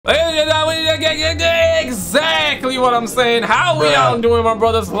Exactly what I'm saying. How we all doing, my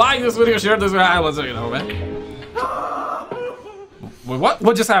brothers? Like this video, share this video. Let's you know, man. Wait, what?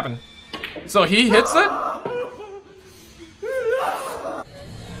 What just happened? So he hits it?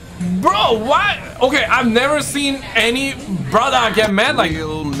 Bro, what? Okay, I've never seen any brother get mad like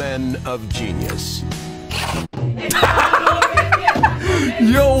real men of genius.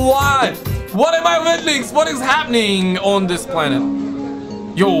 Yo, what? What am I witnessing? What is happening on this planet?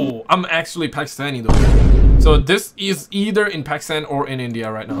 Yo, I'm actually Pakistani though. So this is either in Pakistan or in India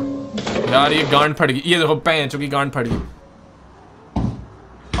right now. यार ये गांड फट गई. ये देखो पैंच की गांड फट गई.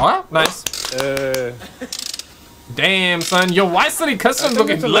 Oh, nice. Damn, son. Yo, Vice City Customs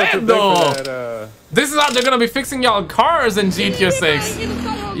looking lit though. This is how they're gonna be fixing y'all cars in GTA 6.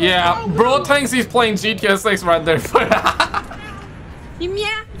 Yeah, bro thinks he's playing GTA 6 right there.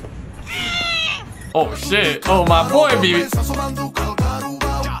 Oh shit. Oh my boy, baby.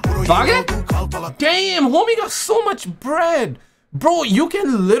 Baguette? Damn, homie got so much bread. Bro, you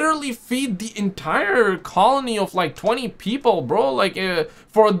can literally feed the entire colony of like 20 people, bro, like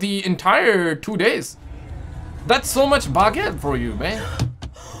for the entire 2 days. That's so much baguette for you, man.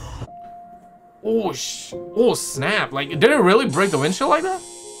 Oh, oh snap. Like, did it really break the windshield like that?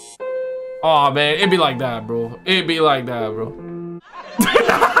 Oh man, it'd be like that, bro. It'd be like that, bro.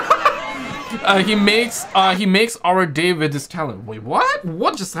 He makes our day with his talent. Wait, what?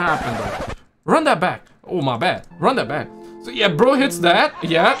 What just happened though? Run that back. Oh my bad. Run that back. So yeah, bro hits that.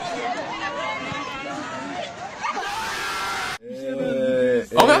 Yeah.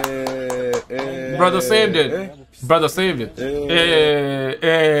 Okay. Brother saved it. Brother saved it. Hey,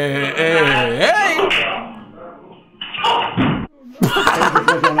 hey, hey, hey.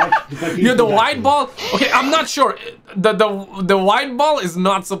 Yeah, the white ball. Okay, I'm not sure. The white ball is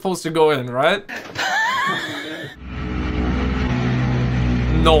not supposed to go in, right?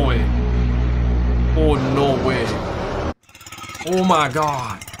 No way. Oh no way. Oh my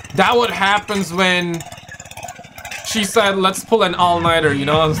god. That what happens when she said let's pull an all-nighter, you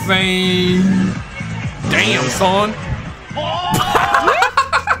know what I'm saying? Damn, son.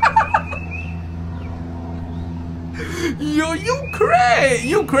 Yo, you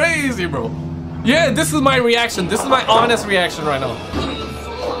crazy, bro. Yeah, this is my reaction. This is my honest reaction right now.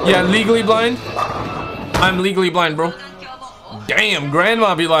 Yeah, legally blind. I'm legally blind, bro. Damn,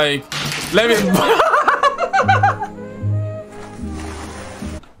 grandma be like, let me.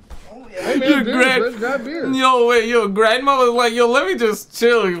 Yo, wait, yo, grandma was like, yo, let me just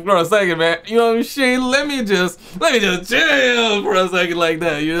chill for a second, man. You know what I'm saying? Let me just chill for a second like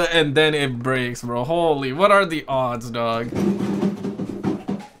that, you know? And then it breaks, bro. Holy, what are the odds, dog?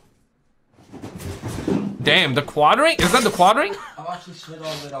 Damn, the quadring? Is that the quadring? I've actually slid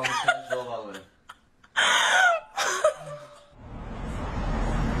all the way down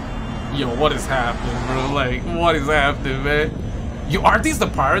the Yo, what is happening, bro? Like, what is happening, man? Yo, are these the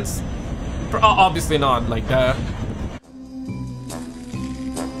pirates? Obviously not like that.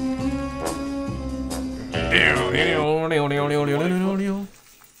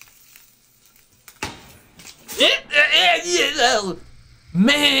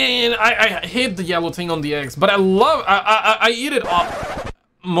 Man, I hate the yellow thing on the eggs, but I eat it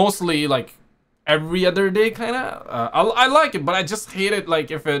mostly like every other day, kind of. I like it, but I just hate it. Like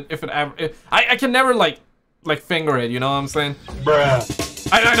if I can never like finger it. You know what I'm saying? Bruh.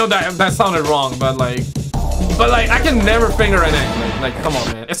 I know that sounded wrong, but like I can never finger an egg. Like come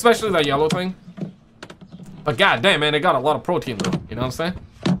on, man. Especially that yellow thing. But god damn, man, it got a lot of protein though. You know what I'm saying?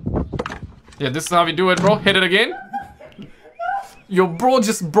 Yeah, this is how we do it, bro. Hit it again. Yo, bro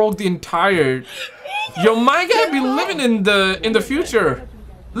just broke the entire. Yo, my guy be living in the future.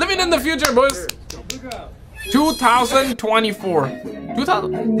 Living in the future, boys. 2024.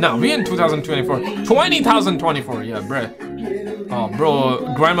 2000? No, we in 2024. 20,024. Yeah, bruh. Oh,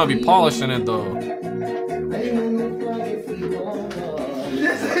 bro, grandma be polishing it though. Ate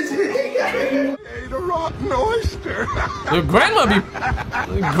a rotten oyster. Your grandma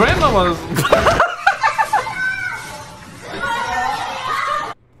was.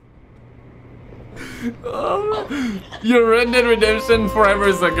 Your Red Dead Redemption Forever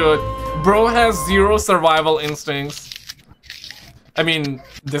is a good. Bro has zero survival instincts. I mean,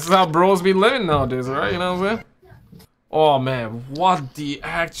 this is how bros be living nowadays, right? You know what I'm saying? Oh man, what the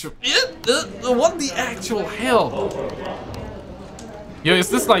actual hell? Yo, is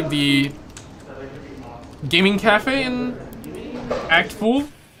this like the gaming cafe in Act Fool?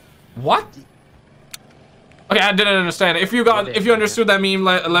 What? Okay, I didn't understand. If you understood that meme,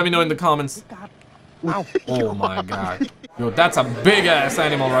 let me know in the comments. Oh my god. Yo, that's a big ass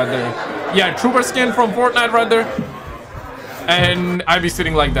animal right there. Yeah, trooper skin from Fortnite right there. And I'd be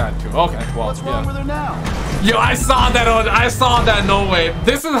sitting like that too. Okay, well, What's wrong with her now? Yo, I saw that, no way.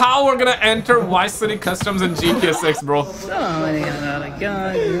 This is how we're gonna enter Vice City Customs in GTA 6, bro.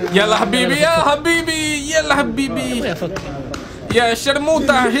 Yalla habibi, ya habibi, yalla habibi. Yeah,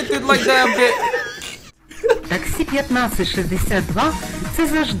 Sharmuta, hit it like that a bit. Таксі 1562 – це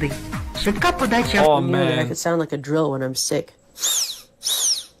завжди. Швидка подача. Oh, I man. could sound like a drill when I'm sick.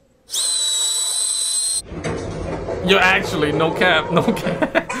 Yo, actually, no cap.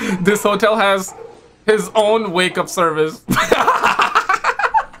 This hotel has his own wake-up service.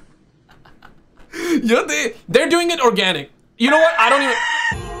 Yo, they're doing it organic. You know what? I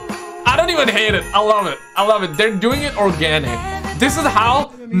don't even hate it. I love it. They're doing it organic. This is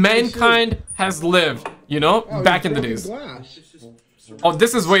how mankind has lived, you know, back in the days. Oh,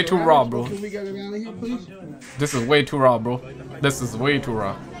 this is way too raw, bro. This is way too raw, bro. This is way too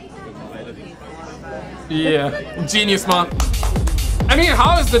raw. Yeah, genius, man. I mean,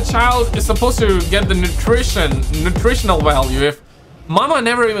 how is the child supposed to get the nutritional value if mama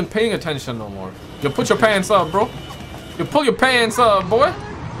never even paying attention no more? You put your pants up, bro. You pull your pants up, boy.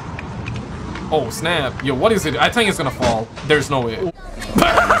 Oh, snap. Yo, what is it? I think it's gonna fall. There's no way.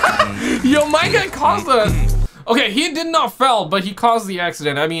 Yo, my guy caused a... Okay, he did not fall, but he caused the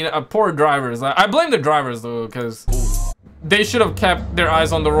accident. I mean, poor drivers. I blame the drivers, though, because they should have kept their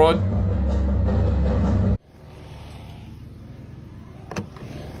eyes on the road.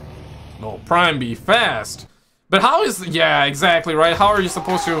 No, Prime be fast. But how is... Yeah, exactly, right? How are you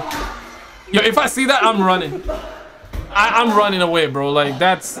supposed to... Yo, if I see that, I'm running. I'm running away, bro. Like,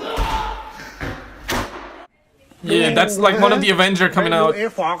 that's... Yeah, that's like one of the Avenger coming out. Yeah,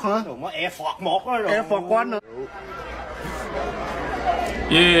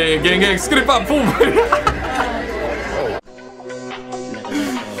 gang, skip up, boom.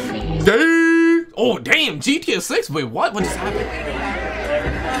 Oh, damn, GTA 6. Wait, what? What just happened?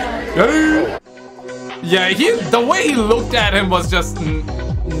 Yeah, the way he looked at him was just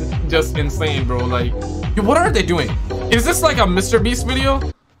insane, bro. Like, yo, what are they doing? Is this like a Mr. Beast video?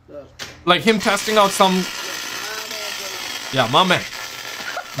 Like him testing out some... Yeah, my man.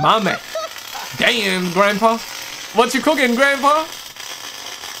 Damn, Grandpa. What you cooking, Grandpa?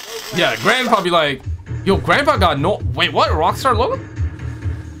 Yeah, Grandpa be like, yo, Grandpa got no... Wait, what? Rockstar logo?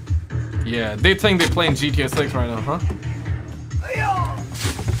 Yeah, they think they're playing GTA 6 right now, huh?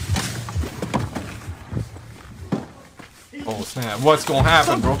 Oh, snap. What's gonna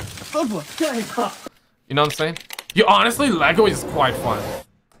happen, bro? You know what I'm saying? Yo, honestly, Lego is quite fun.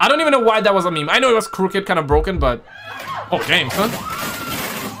 I don't even know why that was a meme. I know it was crooked, kind of broken, but... Oh, game, son.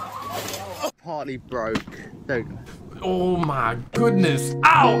 Partly broke. Don't. Oh my goodness.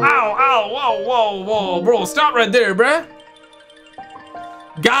 Ow, ow, ow, whoa, whoa, whoa. Bro, stop right there, bruh.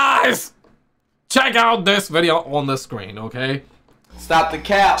 Guys, check out this video on the screen, okay? Stop the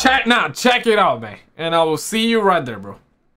cap. Check it out, man. And I will see you right there, bro.